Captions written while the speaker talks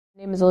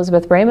My name is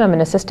Elizabeth Brame. I'm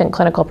an assistant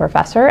clinical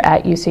professor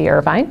at UC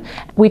Irvine.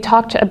 We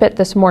talked a bit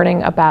this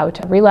morning about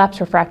relapsed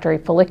refractory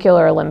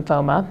follicular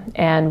lymphoma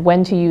and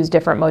when to use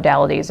different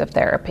modalities of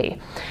therapy.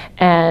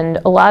 And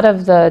a lot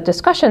of the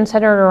discussion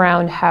centered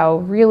around how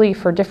really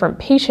for different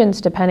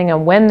patients, depending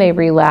on when they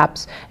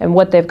relapse and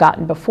what they've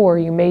gotten before,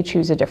 you may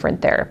choose a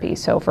different therapy.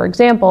 So for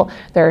example,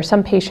 there are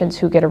some patients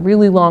who get a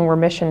really long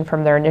remission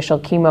from their initial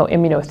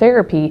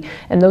chemoimmunotherapy,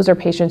 and those are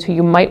patients who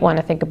you might want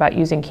to think about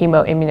using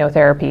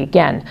chemoimmunotherapy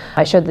again.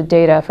 I showed the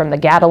data from the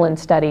Catalan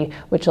study,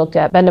 which looked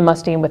at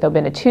bendamustine with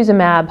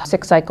obinutuzumab,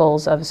 6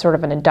 cycles of sort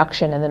of an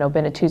induction and then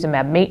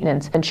obinutuzumab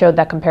maintenance, and showed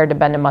that compared to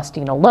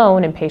bendamustine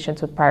alone in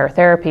patients with prior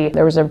therapy,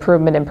 there was an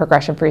improvement in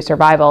progression-free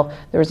survival.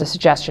 There was a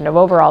suggestion of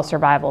overall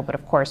survival, but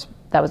of course,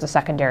 that was a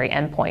secondary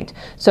endpoint.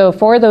 So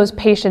for those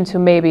patients who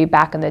maybe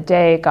back in the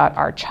day got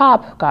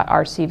R-CHOP, got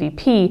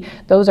R-CVP,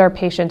 those are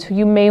patients who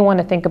you may want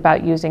to think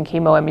about using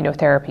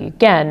chemoimmunotherapy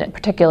again,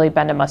 particularly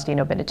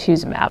bendamustine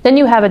obinutuzumab. Then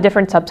you have a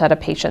different subset of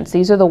patients.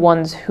 These are the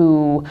ones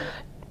who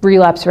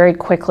relapse very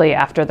quickly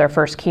after their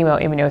first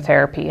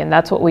chemoimmunotherapy, and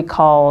that's what we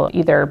call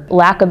either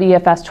lack of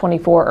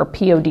EFS24 or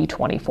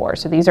POD24.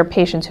 So these are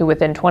patients who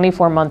within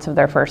 24 months of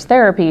their first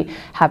therapy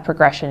have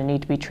progression and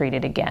need to be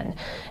treated again.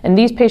 And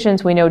these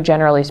patients we know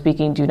generally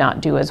speaking do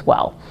not do as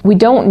well. We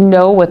don't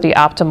know what the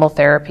optimal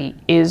therapy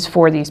is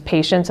for these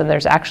patients, and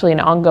there's actually an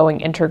ongoing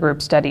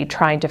intergroup study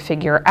trying to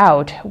figure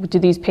out, do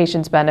these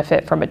patients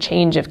benefit from a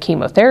change of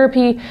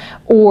chemotherapy,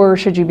 or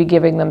should you be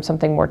giving them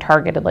something more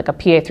targeted like a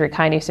PA3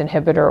 kinase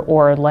inhibitor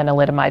or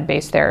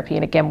lenalidomide-based therapy,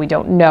 and again, we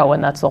don't know,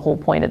 and that's the whole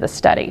point of the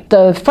study.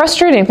 The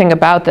frustrating thing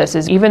about this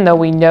is even though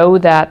we know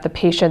that the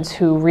patients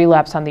who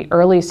relapse on the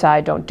early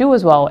side don't do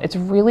as well, it's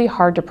really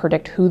hard to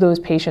predict who those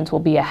patients will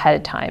be ahead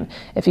of time.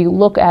 If you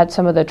look at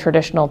some of the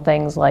traditional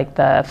things like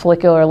the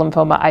follicular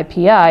lymphoma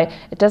IPI,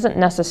 it doesn't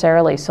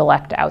necessarily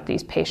select out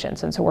these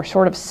patients, and so we're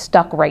sort of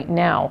stuck right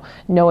now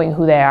knowing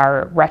who they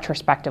are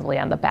retrospectively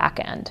on the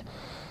back end.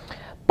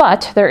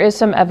 But there is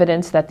some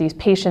evidence that these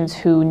patients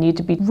who need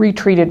to be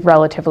retreated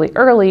relatively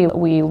early,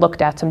 we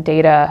looked at some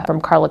data from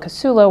Carla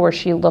Casulo where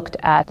she looked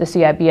at the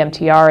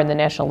CIBMTR in the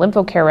National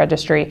Lymphocare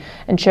Registry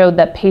and showed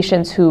that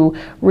patients who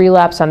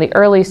relapse on the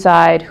early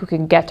side who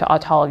can get to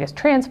autologous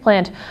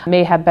transplant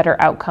may have better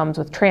outcomes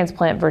with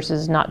transplant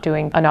versus not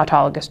doing an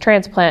autologous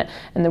transplant.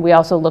 And then we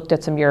also looked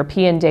at some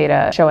European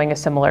data showing a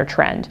similar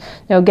trend.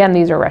 Now again,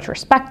 these are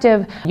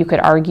retrospective. You could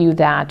argue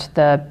that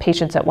the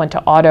patients that went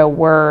to auto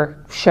were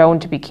shown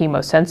to be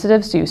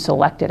chemosensitive, so you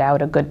selected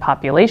out a good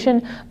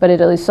population, but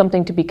it is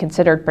something to be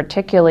considered,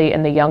 particularly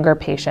in the younger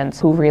patients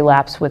who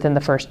relapse within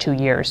the first 2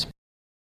 years.